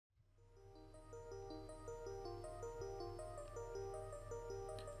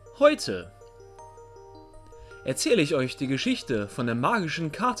Heute erzähle ich euch die Geschichte von der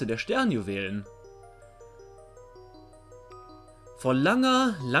magischen Karte der Sternjuwelen. Vor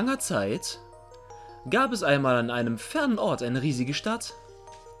langer, langer Zeit gab es einmal an einem fernen Ort eine riesige Stadt.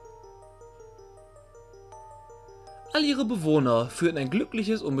 All ihre Bewohner führten ein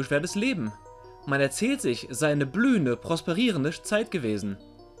glückliches, unbeschwertes Leben. Man erzählt sich, es sei eine blühende, prosperierende Zeit gewesen,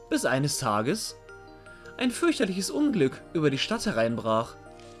 bis eines Tages ein fürchterliches Unglück über die Stadt hereinbrach.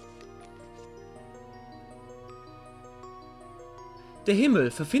 Der Himmel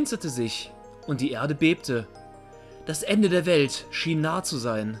verfinsterte sich und die Erde bebte. Das Ende der Welt schien nah zu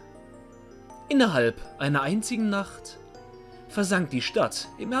sein. Innerhalb einer einzigen Nacht versank die Stadt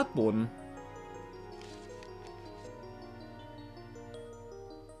im Erdboden.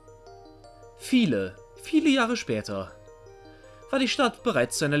 Viele, viele Jahre später war die Stadt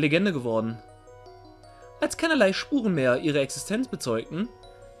bereits zu einer Legende geworden. Als keinerlei Spuren mehr ihre Existenz bezeugten,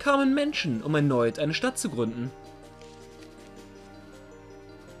 kamen Menschen, um erneut eine Stadt zu gründen.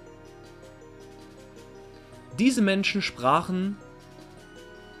 Diese Menschen sprachen: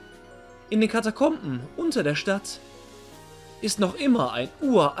 In den Katakomben unter der Stadt ist noch immer ein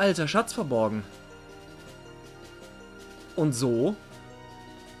uralter Schatz verborgen. Und so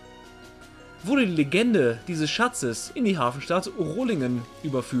wurde die Legende dieses Schatzes in die Hafenstadt Rohlingen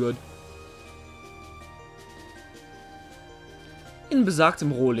überführt. In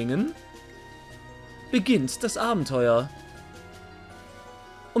besagtem Rohlingen beginnt das Abenteuer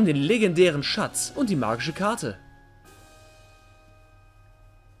um den legendären Schatz und die magische Karte.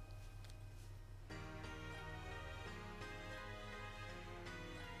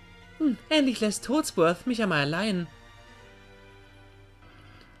 Endlich lässt Toadsworth mich einmal allein.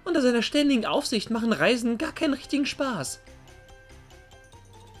 Unter seiner ständigen Aufsicht machen Reisen gar keinen richtigen Spaß.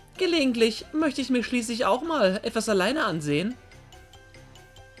 Gelegentlich möchte ich mir schließlich auch mal etwas alleine ansehen.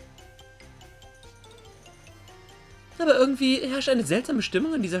 Aber irgendwie herrscht eine seltsame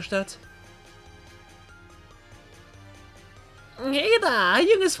Stimmung in dieser Stadt. Hey da,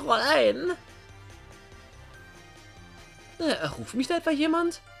 junges Fräulein! Ruft mich da etwa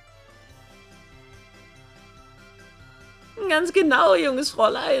jemand? Ganz genau, junges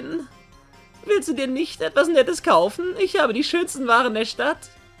Fräulein. Willst du dir nicht etwas Nettes kaufen? Ich habe die schönsten Waren der Stadt.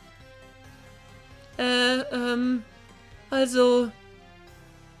 Also...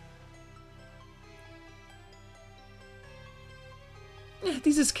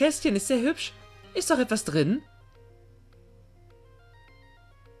 Dieses Kästchen ist sehr hübsch. Ist doch etwas drin?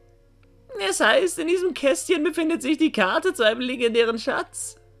 Es heißt, in diesem Kästchen befindet sich die Karte zu einem legendären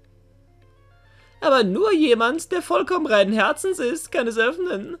Schatz. Aber nur jemand, der vollkommen reinen Herzens ist, kann es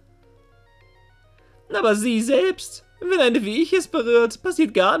öffnen. Aber sie selbst, wenn eine wie ich es berührt,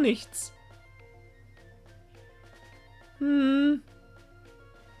 passiert gar nichts.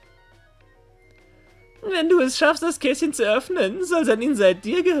 Wenn du es schaffst, das Kästchen zu öffnen, soll sein Inside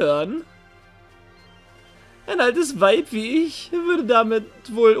dir gehören. Ein altes Weib wie ich würde damit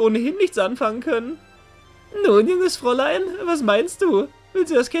wohl ohnehin nichts anfangen können. Nun, junges Fräulein, was meinst du?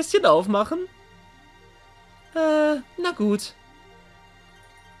 Willst du das Kästchen aufmachen? Na gut.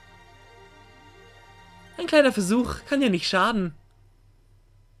 Ein kleiner Versuch kann ja nicht schaden.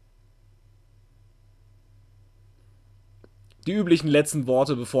 Die üblichen letzten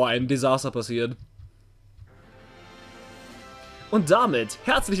Worte, bevor ein Desaster passiert. Und damit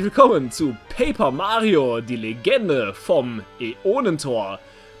herzlich willkommen zu Paper Mario, die Legende vom Äonentor.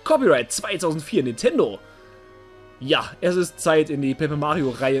 Copyright 2004 Nintendo. Ja, es ist Zeit, in die Paper Mario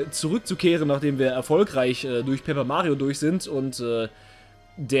Reihe zurückzukehren, nachdem wir erfolgreich durch Paper Mario durch sind und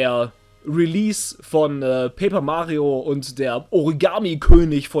der Release von Paper Mario und der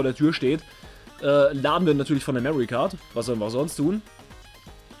Origami-König vor der Tür steht. Laden wir natürlich von der Memory Card. Was sollen wir auch sonst tun?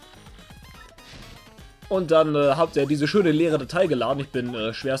 Und dann habt ihr diese schöne leere Datei geladen. Ich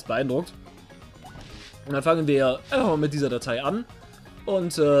bin schwerst beeindruckt. Und dann fangen wir einfach mal mit dieser Datei an.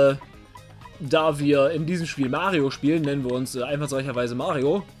 Und da wir in diesem Spiel Mario spielen, nennen wir uns einfallsreicherweise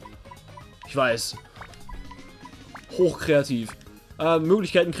Mario. Ich weiß. Hochkreativ.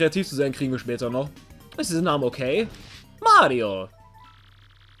 Möglichkeiten, kreativ zu sein, kriegen wir später noch. Ist dieser Name okay? Mario!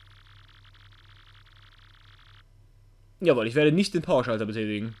 Jawohl, ich werde nicht den Powerschalter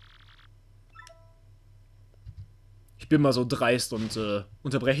betätigen. Ich bin mal so dreist und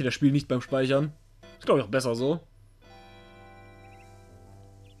unterbreche das Spiel nicht beim Speichern. Ist, glaube ich, auch besser so.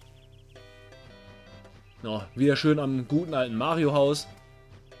 No, wieder schön am guten alten Mario-Haus.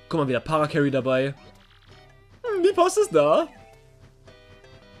 Guck mal, wieder Paracarry dabei. Die Post ist da.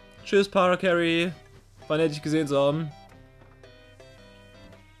 Tschüss, Paracarry. War nett, dich gesehen zu haben.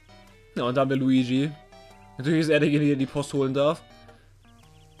 Ja, und da haben wir Luigi. Natürlich ist er derjenige, der die Post holen darf.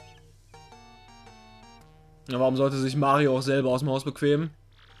 Ja, warum sollte sich Mario auch selber aus dem Haus bequemen?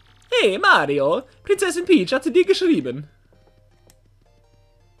 Hey Mario, Prinzessin Peach hat sie dir geschrieben.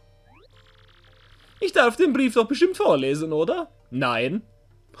 Ich darf den Brief doch bestimmt vorlesen, oder? Nein.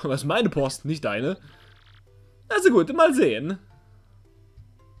 Das ist meine Post, nicht deine. Also gut, mal sehen.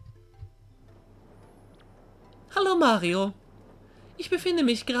 Hallo Mario. Ich befinde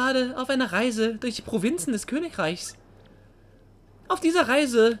mich gerade auf einer Reise durch die Provinzen des Königreichs. Auf dieser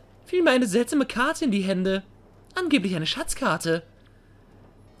Reise fiel mir eine seltsame Karte in die Hände. Angeblich eine Schatzkarte.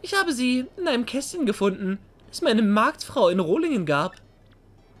 Ich habe sie in einem Kästchen gefunden, das mir eine Marktfrau in Rohlingen gab.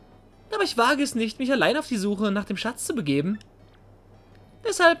 Aber ich wage es nicht, mich allein auf die Suche nach dem Schatz zu begeben.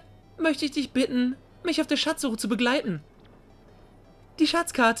 Deshalb möchte ich dich bitten, mich auf der Schatzsuche zu begleiten. Die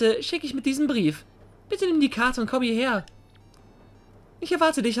Schatzkarte schicke ich mit diesem Brief. Bitte nimm die Karte und komm hierher. Ich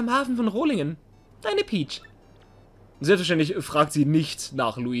erwarte dich am Hafen von Rohlingen. Deine Peach. Selbstverständlich fragt sie nicht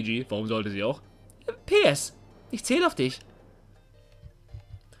nach Luigi. Warum sollte sie auch? PS, ich zähle auf dich.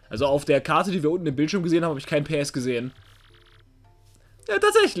 Also auf der Karte, die wir unten im Bildschirm gesehen haben, habe ich kein PS gesehen. Ja,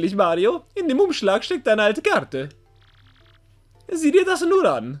 tatsächlich, Mario. In dem Umschlag steckt eine alte Karte. Sieh dir das nur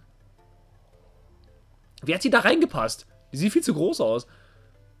an. Wie hat sie da reingepasst? Die sieht viel zu groß aus.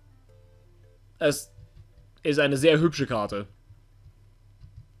 Es ist eine sehr hübsche Karte.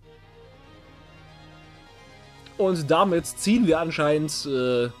 Und damit ziehen wir anscheinend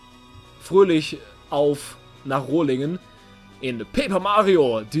fröhlich auf nach Rohlingen in Paper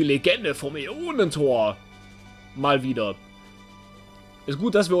Mario, die Legende vom Äonentor. Mal wieder. Ist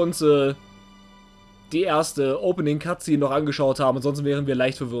gut, dass wir uns die erste Opening Cutscene noch angeschaut haben, ansonsten wären wir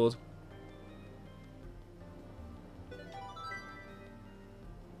leicht verwirrt.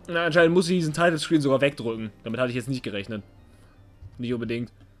 Na, anscheinend muss ich diesen Title Screen sogar wegdrücken. Damit hatte ich jetzt nicht gerechnet. Nicht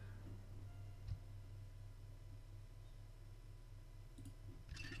unbedingt.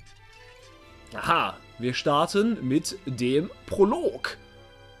 Aha, wir starten mit dem Prolog.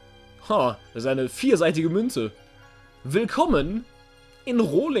 Ha, das ist eine 4-seitige Münze. Willkommen in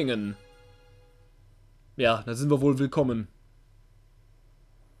Rohlingen. Ja, da sind wir wohl willkommen.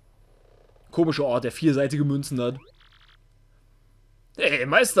 Komischer Ort, der 4-seitige Münzen hat. Hey,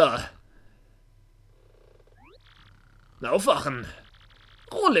 Meister! Aufwachen!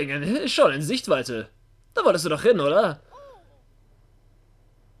 Rohlingen ist schon in Sichtweite. Da wolltest du doch hin, oder?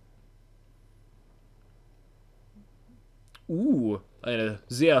 Eine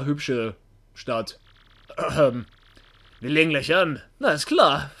sehr hübsche Stadt. Wir legen gleich an. Na, ist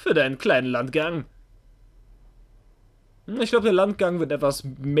klar, für deinen kleinen Landgang. Ich glaube, der Landgang wird etwas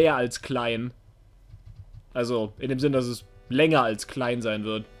mehr als klein. Also, in dem Sinn, dass es länger als klein sein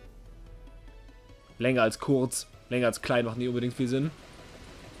wird. Länger als kurz. Länger als klein macht nicht unbedingt viel Sinn.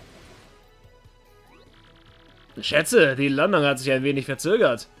 Schätze, die Landung hat sich ein wenig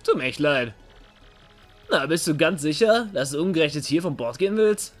verzögert. Tut mir echt leid. Na, bist du ganz sicher, dass du ungerechnet hier vom Bord gehen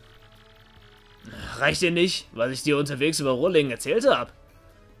willst? Reicht dir nicht, was ich dir unterwegs über Rohlingen erzählt habe?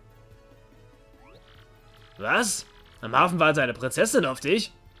 Was? Am Hafen wartet eine Prinzessin auf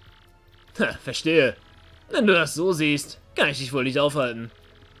dich? Verstehe. Wenn du das so siehst, kann ich dich wohl nicht aufhalten.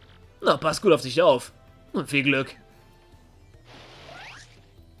 Na, pass gut auf dich auf. Und viel Glück.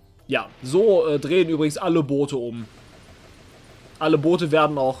 Ja, so drehen übrigens alle Boote um. Alle Boote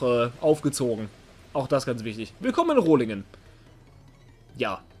werden auch aufgezogen. Auch das ganz wichtig. Willkommen in Rohlingen.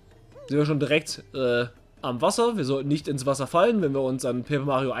 Ja, sind wir schon direkt am Wasser. Wir sollten nicht ins Wasser fallen. Wenn wir uns an Paper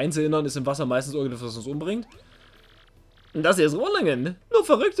Mario 1 erinnern, ist im Wasser meistens irgendwas, was uns umbringt. Und das hier ist Rohlingen. Nur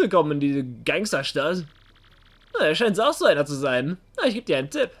Verrückte kommen in diese Gangsterstadt. Na, er scheint auch so einer zu sein. Na, ich gebe dir einen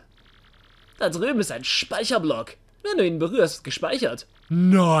Tipp. Da drüben ist ein Speicherblock. Wenn du ihn berührst, ist gespeichert.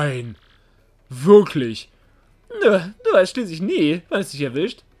 Nein. Wirklich? Nö, du weißt schließlich nie, wann es dich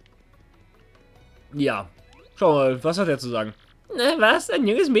erwischt. Ja. Schau mal, was hat er zu sagen? Was? Ein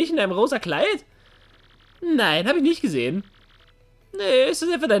junges Mädchen in einem rosa Kleid? Nein, habe ich nicht gesehen. Nee, ist das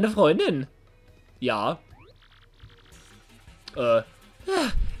etwa deine Freundin? Ja.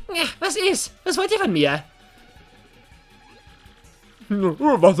 Was ist? Was wollt ihr von mir?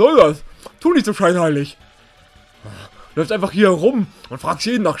 Was soll das? Tu nicht so scheinheilig. Läufst einfach hier herum und fragst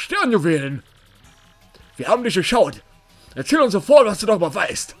jeden nach Sternjuwelen. Wir haben dich geschaut. Erzähl uns sofort, was du doch mal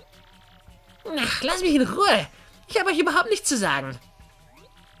weißt. Ach, lass mich in Ruhe. Ich habe euch überhaupt nichts zu sagen.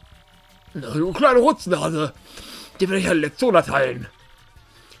 Na, du kleine Rutznase. Dir will ich eine Lektion erteilen.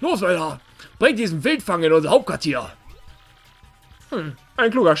 Los, Männer. Bringt diesen Wildfang in unser Hauptquartier.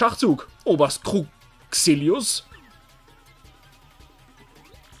 Ein kluger Schachzug. Oberst Cruxilius.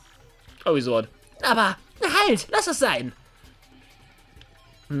 Oh, wieso? Aber, halt, lass es sein.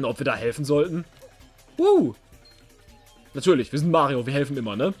 Ob wir da helfen sollten? Natürlich, wir sind Mario, wir helfen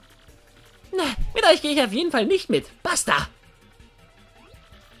immer, ne? Na, mit euch gehe ich auf jeden Fall nicht mit. Basta!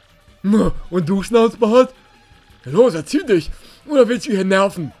 Na, und du, Schnauzbart? Los, erzieh dich! Oder willst du hier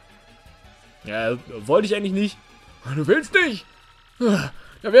nerven? Ja, wollte ich eigentlich nicht. Du willst nicht? Da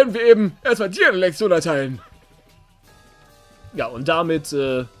werden wir eben erstmal dir eine Lektion erteilen. Ja, und damit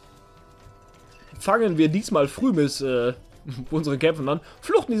fangen wir diesmal früh mit unseren Kämpfen an.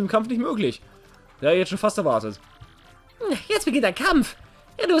 Flucht in diesem Kampf nicht möglich. Ja, jetzt schon fast erwartet. Jetzt beginnt der Kampf.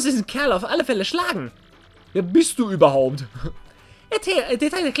 Ja, du musst diesen Kerl auf alle Fälle schlagen. Wer bist du überhaupt?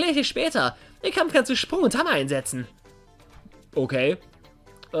 Details erkläre ich dir später. Den Kampf kannst du Sprung und Hammer einsetzen. Okay.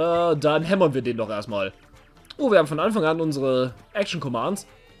 Dann hämmern wir den doch erstmal. Oh, wir haben von Anfang an unsere Action-Commands.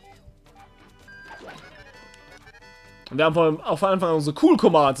 Und wir haben auch von Anfang an unsere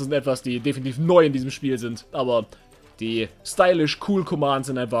Cool-Commands. Das sind etwas, die definitiv neu in diesem Spiel sind. Aber die stylish Cool-Commands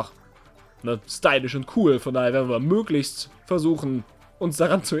sind einfach stylisch und cool. Von daher werden wir möglichst versuchen, uns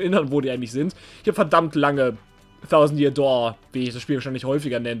daran zu erinnern, wo die eigentlich sind. Ich habe verdammt lange 1000 Year Door, wie ich das Spiel wahrscheinlich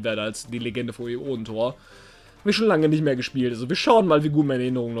häufiger nennen werde als die Legende vom Äonentor. Habe ich schon lange nicht mehr gespielt. Also wir schauen mal, wie gut meine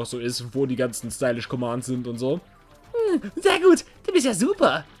Erinnerung noch so ist, wo die ganzen stylish Commands sind und so. Sehr gut, du bist ja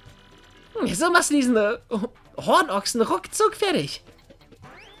super. So machst du diesen Hornochsen ruckzuck fertig.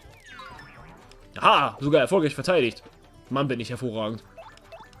 Aha, sogar erfolgreich verteidigt. Mann, bin ich hervorragend.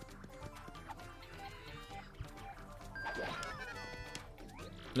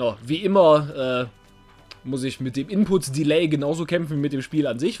 Ja, wie immer muss ich mit dem Input-Delay genauso kämpfen wie mit dem Spiel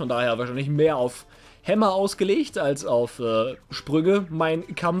an sich. Von daher wahrscheinlich mehr auf Hämmer ausgelegt als auf Sprünge,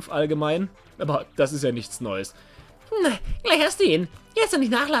 mein Kampf allgemein. Aber das ist ja nichts Neues. Gleich hast du ihn. Jetzt noch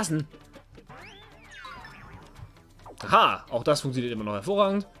nicht nachlassen. Aha, auch das funktioniert immer noch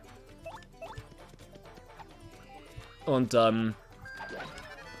hervorragend. Und dann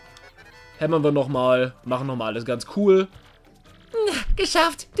hämmern wir nochmal, machen nochmal alles ganz cool.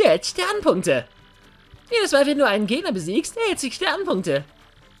 Geschafft, du hältst Sternpunkte. Jedes Mal, wenn du einen Gegner besiegst, erhältst du Sternpunkte.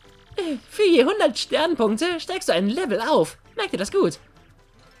 Für je 100 Sternpunkte steigst du ein Level auf. Merkt ihr das gut?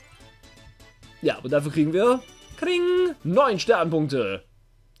 Ja, und dafür kriegen wir 9 Sternpunkte.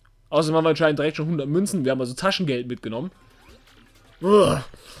 Außerdem haben wir anscheinend direkt schon 100 Münzen. Wir haben also Taschengeld mitgenommen. Du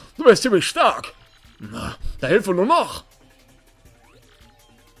bist ziemlich stark. Da hilft wohl nur noch.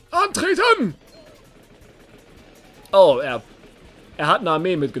 Antreten! Oh, er hat eine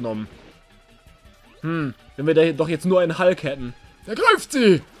Armee mitgenommen. Wenn wir da doch jetzt nur einen Hulk hätten. Ergreift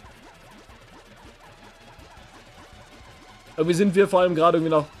sie! Irgendwie sind wir vor allem gerade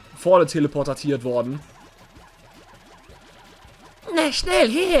irgendwie nach vorne teleportiert worden. Na, schnell,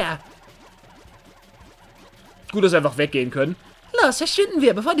 hierher! Gut, dass wir einfach weggehen können. Los, verschwinden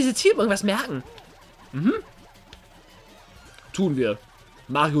wir, bevor diese Typen irgendwas merken. Tun wir.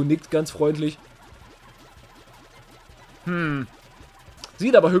 Mario nickt ganz freundlich.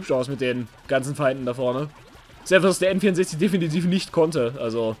 Sieht aber hübsch aus mit den ganzen Feinden da vorne. Das ist etwas, was der N64 definitiv nicht konnte.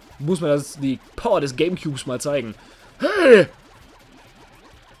 Also muss man die Power des Gamecubes mal zeigen. Hey!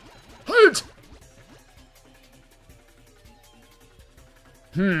 Halt!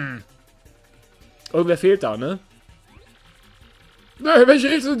 Irgendwer fehlt da, ne? Na, in welche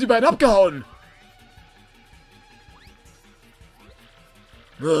Richtung sind die beiden abgehauen?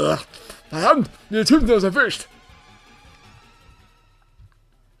 Verdammt, die Typen sind uns erwischt.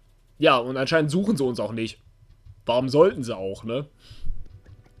 Ja, und anscheinend suchen sie uns auch nicht. Warum sollten sie auch, ne?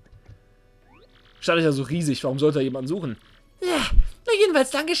 Stadt ist ja so riesig, warum sollte da jemand suchen? Ja, na jedenfalls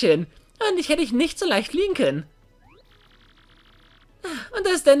Dankeschön. Und ich hätte dich nicht so leicht fliehen können. Und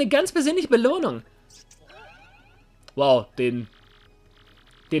das ist deine ganz persönliche Belohnung. Wow, den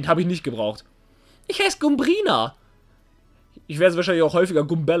habe ich nicht gebraucht. Ich heiße Gumbrina. Ich werde es wahrscheinlich auch häufiger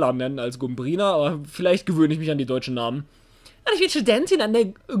Gumbella nennen als Gumbrina, aber vielleicht gewöhne ich mich an die deutschen Namen. Und ich bin Studentin an der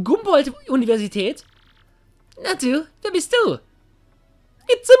Gumboldt-Universität. Na du, wer bist du?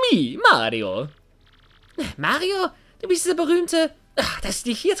 It's a me, Mario. Mario? Du bist dieser berühmte... Ach, dass ich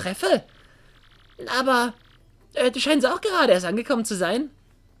dich hier treffe. Aber... du scheinst auch gerade erst angekommen zu sein.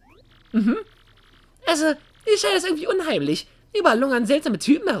 Also, die scheint es irgendwie unheimlich. Überall lungern seltsame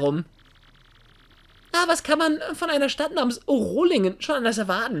Typen herum. Aber was kann man von einer Stadt namens Rohlingen schon anders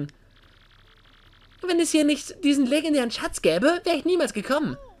erwarten? Wenn es hier nicht diesen legendären Schatz gäbe, wäre ich niemals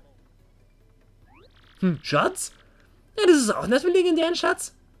gekommen. Schatz? Ja, das ist auch das mit legendären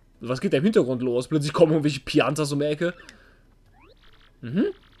Schatz. Was geht da im Hintergrund los? Plötzlich kommen irgendwelche Piantas um die Ecke.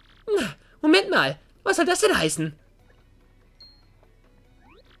 Moment mal, was soll das denn heißen?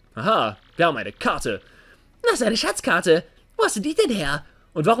 Aha, wir haben eine Karte. Das ist eine Schatzkarte. Wo hast du die denn her?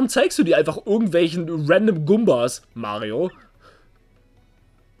 Und warum zeigst du die einfach irgendwelchen random Gumbas, Mario?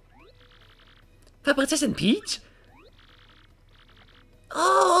 War Prinzessin Peach?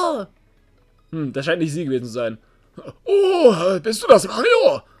 Oh! Das scheint nicht sie gewesen zu sein. Oh, bist du das,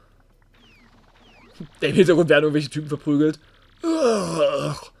 Mario? Im Hintergrund werden irgendwelche Typen verprügelt.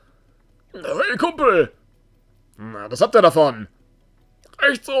 Ach. Hey, Kumpel. Na, was habt ihr davon?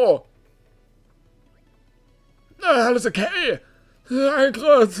 Echt so? Na, alles okay. Ein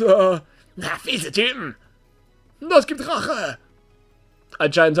Kreuzer. Na, fiese Typen. Das gibt Rache.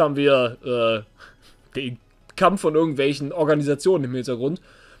 Anscheinend haben wir den Kampf von irgendwelchen Organisationen im Hintergrund.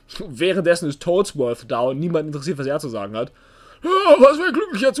 Währenddessen ist Toadsworth da und niemand interessiert, was er zu sagen hat. Ja, was für ein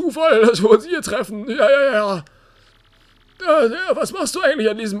glücklicher Zufall, dass wir uns hier treffen. Ja. Was machst du eigentlich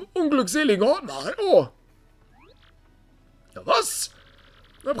an diesem unglückseligen Ort, Mario? Ja, was?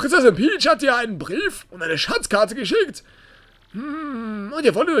 Na, Prinzessin Peach hat dir einen Brief und eine Schatzkarte geschickt. Und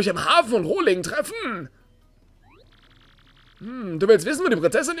ihr wolltet euch am Hafen von Rohlingen treffen. Du willst wissen, wo die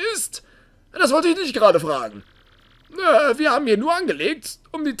Prinzessin ist? Das wollte ich dich gerade fragen. Wir haben hier nur angelegt,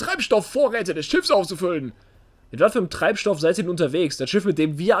 um die Treibstoffvorräte des Schiffs aufzufüllen. Mit was für einem Treibstoff seid ihr denn unterwegs? Das Schiff, mit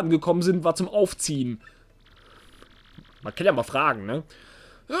dem wir angekommen sind, war zum Aufziehen. Man kann ja mal fragen, ne?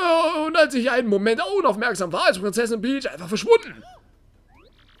 Ja, und als ich einen Moment unaufmerksam war, ist Prinzessin Peach einfach verschwunden.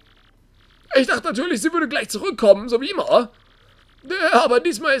 Ich dachte natürlich, sie würde gleich zurückkommen, so wie immer. Aber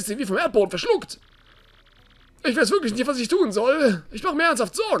diesmal ist sie wie vom Erdboden verschluckt. Ich weiß wirklich nicht, was ich tun soll. Ich mache mir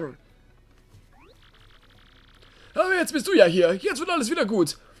ernsthaft Sorgen. Aber jetzt bist du ja hier. Jetzt wird alles wieder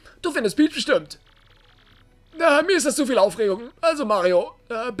gut. Du findest Peach bestimmt. Mir ist das zu viel Aufregung. Also Mario,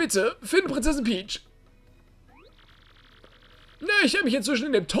 bitte, finde Prinzessin Peach. Ich werde mich inzwischen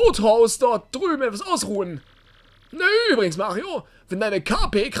in dem Toadhaus dort drüben etwas ausruhen. Übrigens, Mario, wenn deine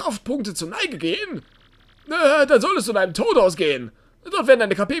KP-Kraftpunkte zur Neige gehen, dann solltest du in einem Toadhaus gehen. Dort werden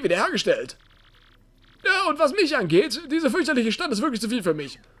deine KP wiederhergestellt. Ja, und was mich angeht, diese fürchterliche Stadt ist wirklich zu viel für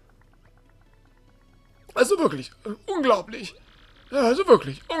mich. Also wirklich, unglaublich. Also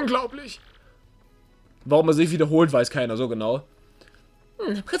wirklich, unglaublich. Warum er sich wiederholt, weiß keiner so genau.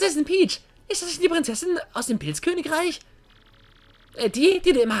 Prinzessin Peach, ist das nicht die Prinzessin aus dem Pilzkönigreich? Die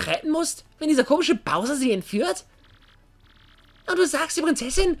du immer retten musst, wenn dieser komische Bowser sie entführt? Und du sagst, die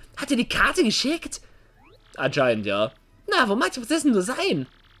Prinzessin hat dir die Karte geschickt? Anscheinend, ja. Na, wo mag die Prinzessin nur sein?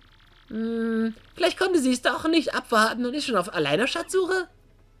 Vielleicht konnte sie es doch nicht abwarten und ist schon auf alleiner Schatzsuche?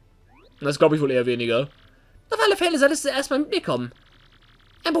 Das glaube ich wohl eher weniger. Auf alle Fälle solltest du erstmal mit mir kommen.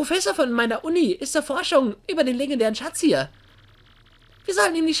 Ein Professor von meiner Uni ist zur Forschung über den legendären Schatz hier. Wir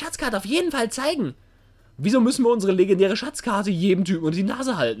sollen ihm die Schatzkarte auf jeden Fall zeigen. Wieso müssen wir unsere legendäre Schatzkarte jedem Typen unter die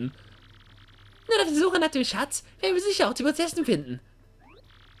Nase halten? Nur auf der Suche nach dem Schatz werden wir sicher auch die Prinzessin finden.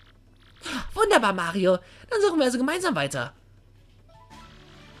 Wunderbar, Mario. Dann suchen wir also gemeinsam weiter.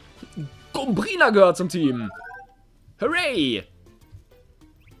 Gumbrina gehört zum Team. Hooray!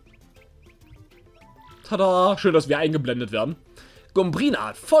 Tada! Schön, dass wir eingeblendet werden. Gumbrina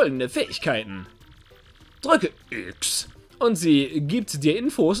hat folgende Fähigkeiten. Drücke X und sie gibt dir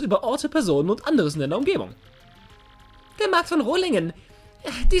Infos über Orte, Personen und anderes in deiner Umgebung. Der Markt von Rohlingen.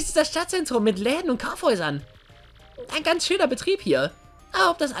 Dies ist das Stadtzentrum mit Läden und Kaufhäusern. Ein ganz schöner Betrieb hier.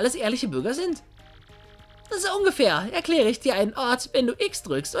 Aber ob das alles ehrliche Bürger sind? Das ist ungefähr. Erkläre ich dir einen Ort, wenn du X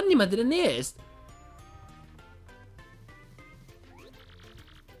drückst und niemand in der Nähe ist.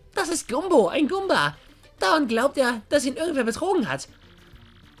 Das ist Gumbo, ein Gumba. Dauernd glaubt er, dass ihn irgendwer betrogen hat.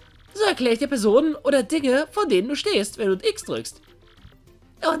 So erkläre ich dir Personen oder Dinge, vor denen du stehst, wenn du X drückst.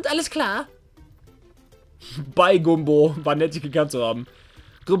 Und alles klar? Bei Gumbo, war nett, dich gekannt zu haben.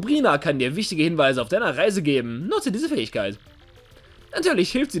 Gumbrina kann dir wichtige Hinweise auf deiner Reise geben. Nutze diese Fähigkeit.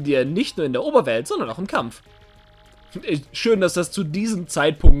 Natürlich hilft sie dir nicht nur in der Oberwelt, sondern auch im Kampf. Schön, dass das zu diesem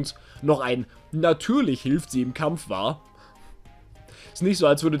Zeitpunkt noch ein natürlich hilft sie im Kampf war. Ist nicht so,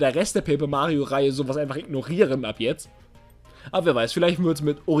 als würde der Rest der Paper Mario-Reihe sowas einfach ignorieren ab jetzt. Aber wer weiß, vielleicht wird es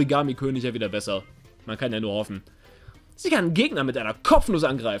mit Origami König ja wieder besser. Man kann ja nur hoffen. Sie kann Gegner mit einer Kopfnuss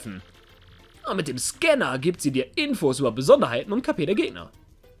angreifen. Und mit dem Scanner gibt sie dir Infos über Besonderheiten und KP der Gegner.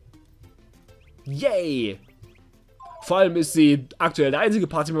 Yay! Vor allem ist sie aktuell der einzige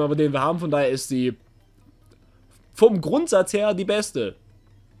Partymember, den wir haben, von daher ist sie vom Grundsatz her die beste.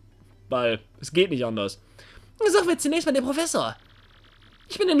 Weil es geht nicht anders. Suchen wir zunächst mal den Professor.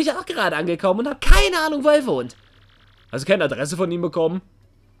 Ich bin nämlich auch gerade angekommen und habe keine Ahnung, wo er wohnt. Hast du keine Adresse von ihm bekommen?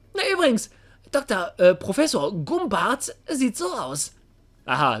 Na übrigens, Professor Gumbart sieht so aus.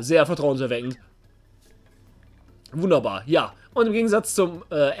 Aha, sehr vertrauenserweckend. Wunderbar, ja. Und im Gegensatz zum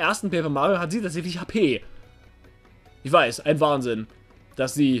ersten Paper Mario hat sie tatsächlich HP. Ich weiß, ein Wahnsinn,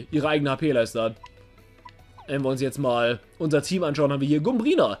 dass sie ihre eigene HP-Leiste hat. Wenn wir uns jetzt mal unser Team anschauen, haben wir hier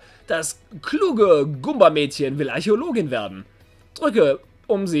Gumbrina. Das kluge Gumba-Mädchen will Archäologin werden. Drücke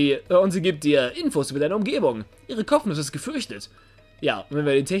und sie gibt dir Infos über deine Umgebung. Ihre Kopfnuss ist gefürchtet. Ja, wenn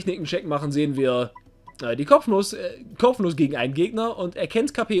wir den Techniken-Check machen, sehen wir die Kopfnuss gegen einen Gegner und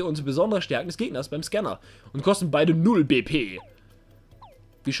erkennt KP und besondere Stärken des Gegners beim Scanner. Und kosten beide 0 BP.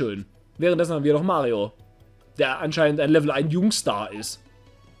 Wie schön. Währenddessen haben wir noch Mario, der anscheinend ein Level 1 Jungstar ist.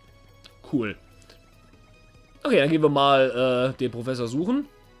 Cool. Okay, dann gehen wir mal den Professor suchen.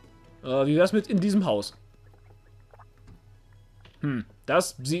 Wie wär's mit in diesem Haus?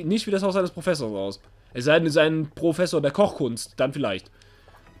 Das sieht nicht wie das Haus eines Professors aus. Es sei denn, es ist ein Professor der Kochkunst. Dann vielleicht.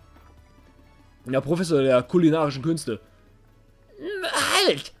 Ja, Professor der kulinarischen Künste.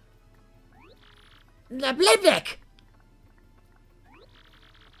 Halt! Na, bleib weg!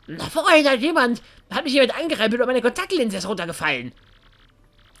 Na, vorhin hat mich jemand angerempelt und meine Kontaktlinse ist runtergefallen.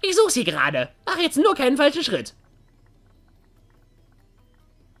 Ich suche sie gerade. Mach jetzt nur keinen falschen Schritt.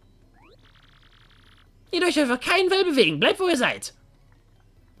 Ihr dürft euch auf keinen Fall bewegen. Bleibt, wo ihr seid.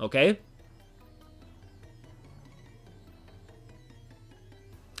 Okay.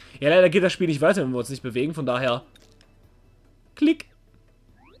 Ja, leider geht das Spiel nicht weiter, wenn wir uns nicht bewegen. Von daher... Klick.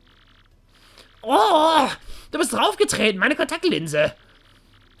 Oh, du bist draufgetreten. Meine Kontaktlinse.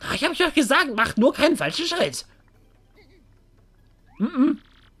 Ich habe euch doch gesagt, macht nur keinen falschen Schritt.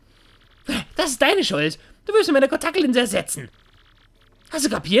 Das ist deine Schuld. Du willst mir meine Kontaktlinse ersetzen. Hast du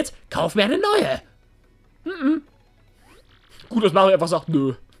kapiert? Kauf mir eine neue. Gut, dass Mario einfach sagt,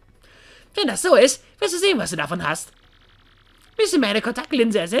 nö. Wenn das so ist, wirst du sehen, was du davon hast. Bis du mir eine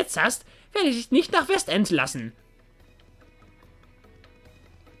Kontaktlinse ersetzt hast, werde ich dich nicht nach Westend lassen.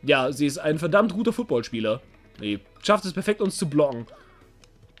 Ja, sie ist ein verdammt guter Footballspieler. Nee, schafft es perfekt, uns zu blocken.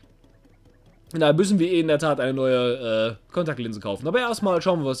 Da müssen wir in der Tat eine neue Kontaktlinse kaufen. Aber erstmal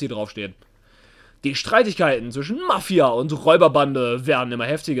schauen wir, was hier drauf steht. Die Streitigkeiten zwischen Mafia und Räuberbande werden immer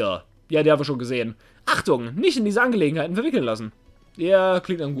heftiger. Ja, die haben wir schon gesehen. Achtung, nicht in diese Angelegenheiten verwickeln lassen. Ja,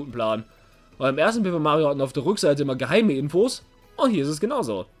 klingt nach einem guten Plan. Beim ersten Paper Mario hatten auf der Rückseite immer geheime Infos. Und hier ist es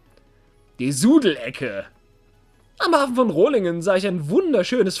genauso. Die Sudelecke. Am Hafen von Rohlingen sah ich ein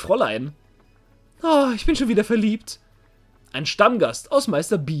wunderschönes Fräulein. Oh, ich bin schon wieder verliebt. Ein Stammgast aus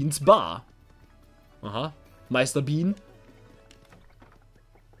Meister Beans Bar. Aha, Meister Bean.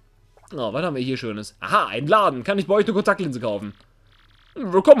 Oh, was haben wir hier Schönes? Aha, ein Laden. Kann ich bei euch eine Kontaktlinse kaufen?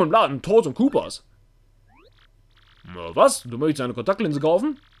 Willkommen im Laden, Toads und Coopers. Na, was? Du möchtest eine Kontaktlinse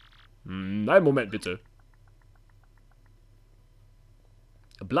kaufen? Nein, Moment bitte.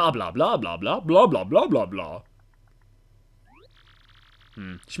 Bla bla bla bla bla bla bla bla bla bla.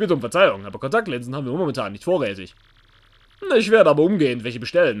 Ich bitte um Verzeihung, aber Kontaktlinsen haben wir momentan nicht vorrätig. Ich werde aber umgehend welche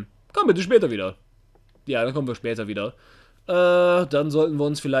bestellen. Komm bitte später wieder. Ja, dann kommen wir später wieder. Dann sollten wir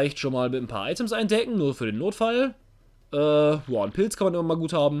uns vielleicht schon mal mit ein paar Items eindecken, nur für den Notfall. Ja, einen Pilz kann man immer mal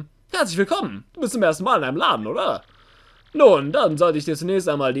gut haben. Herzlich willkommen. Du bist zum ersten Mal in einem Laden, oder? Nun, dann sollte ich dir zunächst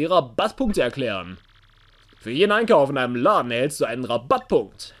einmal die Rabattpunkte erklären. Für jeden Einkauf in einem Laden erhältst du einen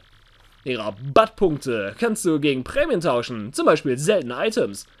Rabattpunkt. Die Rabattpunkte kannst du gegen Prämien tauschen, zum Beispiel seltene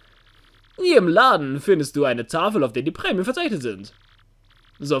Items. In jedem Laden findest du eine Tafel, auf der die Prämien verzeichnet sind.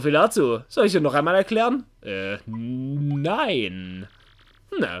 So viel dazu. Soll ich dir noch einmal erklären? Nein.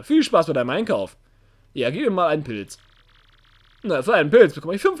 Na, viel Spaß bei deinem Einkauf. Ja, gib mir mal einen Pilz. Na, für einen Pilz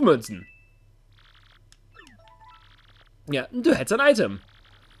bekomme ich 5 Münzen. Ja, du hättest ein Item.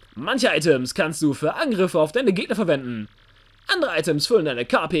 Manche Items kannst du für Angriffe auf deine Gegner verwenden. Andere Items füllen deine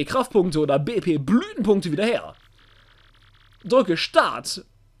KP Kraftpunkte oder BP Blütenpunkte wieder her. Drücke Start,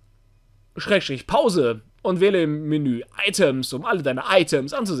 / Pause und wähle im Menü Items, um alle deine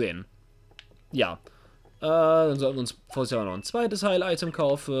Items anzusehen. Ja. Dann sollten wir uns vorsichtig noch ein zweites Heil-Item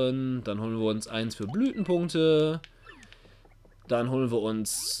kaufen. Dann holen wir uns eins für Blütenpunkte. Dann holen wir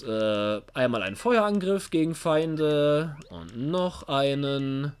uns einmal einen Feuerangriff gegen Feinde. Und noch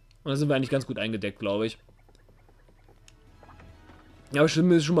einen. Und dann sind wir eigentlich ganz gut eingedeckt, glaube ich. Ja, aber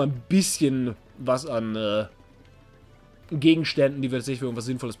zumindest schon mal ein bisschen was an Gegenständen, die wir tatsächlich für irgendwas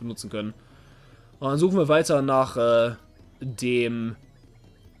Sinnvolles benutzen können. Und dann suchen wir weiter nach dem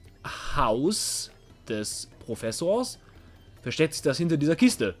Haus des Professors. Versteckt sich das hinter dieser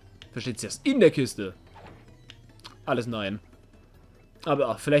Kiste? Versteckt sich das in der Kiste? Alles nein.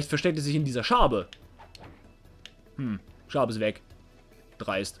 Aber vielleicht versteckt es sich in dieser Schabe. Schabe ist weg.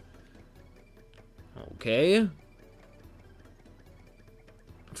 Dreist. Okay.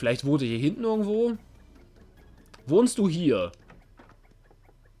 Vielleicht wohnt er hier hinten irgendwo? Wohnst du hier?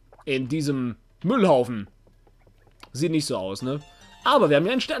 In diesem Müllhaufen? Sieht nicht so aus, ne? Aber wir haben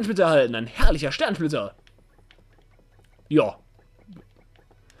ja einen Sternsplitter erhalten. Ein herrlicher Sternsplitter. Ja.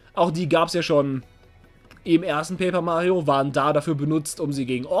 Auch die gab es ja schon im ersten Paper Mario. Waren da dafür benutzt, um sie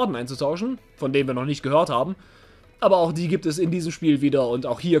gegen Orden einzutauschen. Von denen wir noch nicht gehört haben. Aber auch die gibt es in diesem Spiel wieder und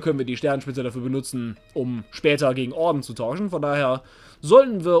auch hier können wir die Sternspitze dafür benutzen, um später gegen Orden zu tauschen. Von daher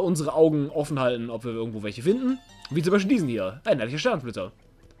sollten wir unsere Augen offen halten, ob wir irgendwo welche finden. Wie zum Beispiel diesen hier. Ein herrlicher Sternsplitter.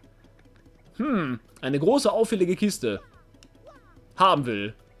 Eine große, auffällige Kiste. Haben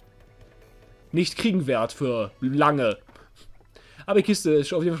will. Nicht kriegen wert für lange. Aber die Kiste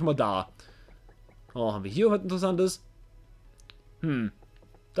ist auf jeden Fall schon mal da. Oh, haben wir hier was Interessantes?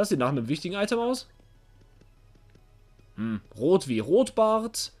 Das sieht nach einem wichtigen Item aus. Rot wie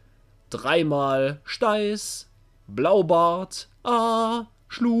Rotbart. Dreimal Steiß. Blaubart.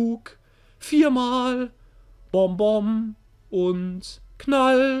 Schlug. Viermal Bonbon und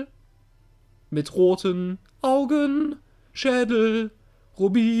Knall. Mit roten Augen. Schädel.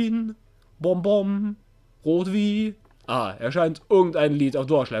 Rubin. Bonbon. Rot wie. Er scheint irgendein Lied auf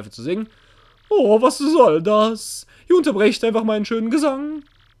Dauerschleife zu singen. Oh, was soll das? Ihr unterbrecht einfach meinen schönen Gesang.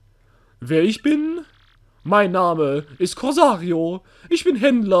 Wer ich bin? Mein Name ist Corsario. Ich bin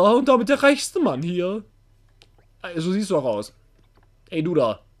Händler und damit der reichste Mann hier. So siehst du auch aus. Ey, du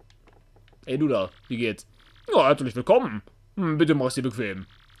da. Wie geht's? Ja, herzlich willkommen. Bitte mach's dir bequem.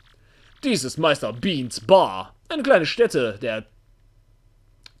 Dies ist Meister Beans Bar. Eine kleine Stätte der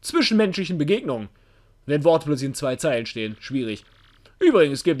zwischenmenschlichen Begegnung. Wenn Worte plötzlich in 2 Zeilen stehen. Schwierig.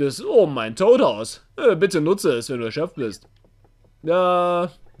 Übrigens gibt es oben ein Toadhaus. Bitte nutze es, wenn du erschöpft bist.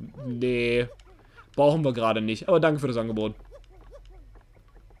 Ja, nee. Brauchen wir gerade nicht. Aber danke für das Angebot.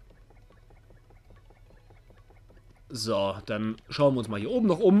 So, dann schauen wir uns mal hier oben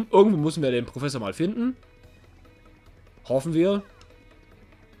noch um. Irgendwo müssen wir den Professor mal finden. Hoffen wir.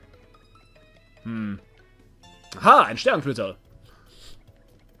 Aha, ein Sternflitter.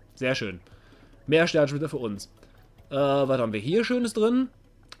 Sehr schön. Mehr Sternschwitter für uns. Was haben wir hier Schönes drin?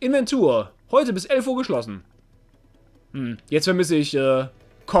 Inventur. Heute bis 11 Uhr geschlossen. Jetzt vermisse ich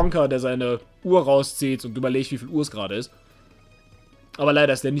Conker, der seine Uhr rauszieht und überlegt, wie viel Uhr es gerade ist. Aber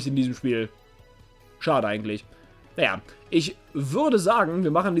leider ist der nicht in diesem Spiel. Schade eigentlich. Naja, ich würde sagen,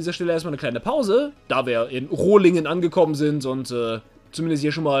 wir machen an dieser Stelle erstmal eine kleine Pause, da wir in Rohlingen angekommen sind und zumindest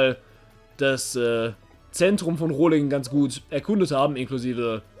hier schon mal das Zentrum von Rohlingen ganz gut erkundet haben,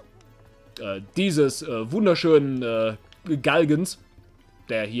 inklusive dieses wunderschönen Galgens,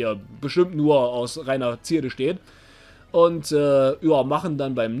 der hier bestimmt nur aus reiner Zierde steht. Und ja, machen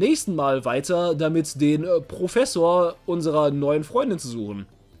dann beim nächsten Mal weiter, damit den Professor unserer neuen Freundin zu suchen.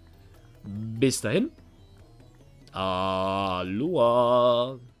 Bis dahin. Aloha.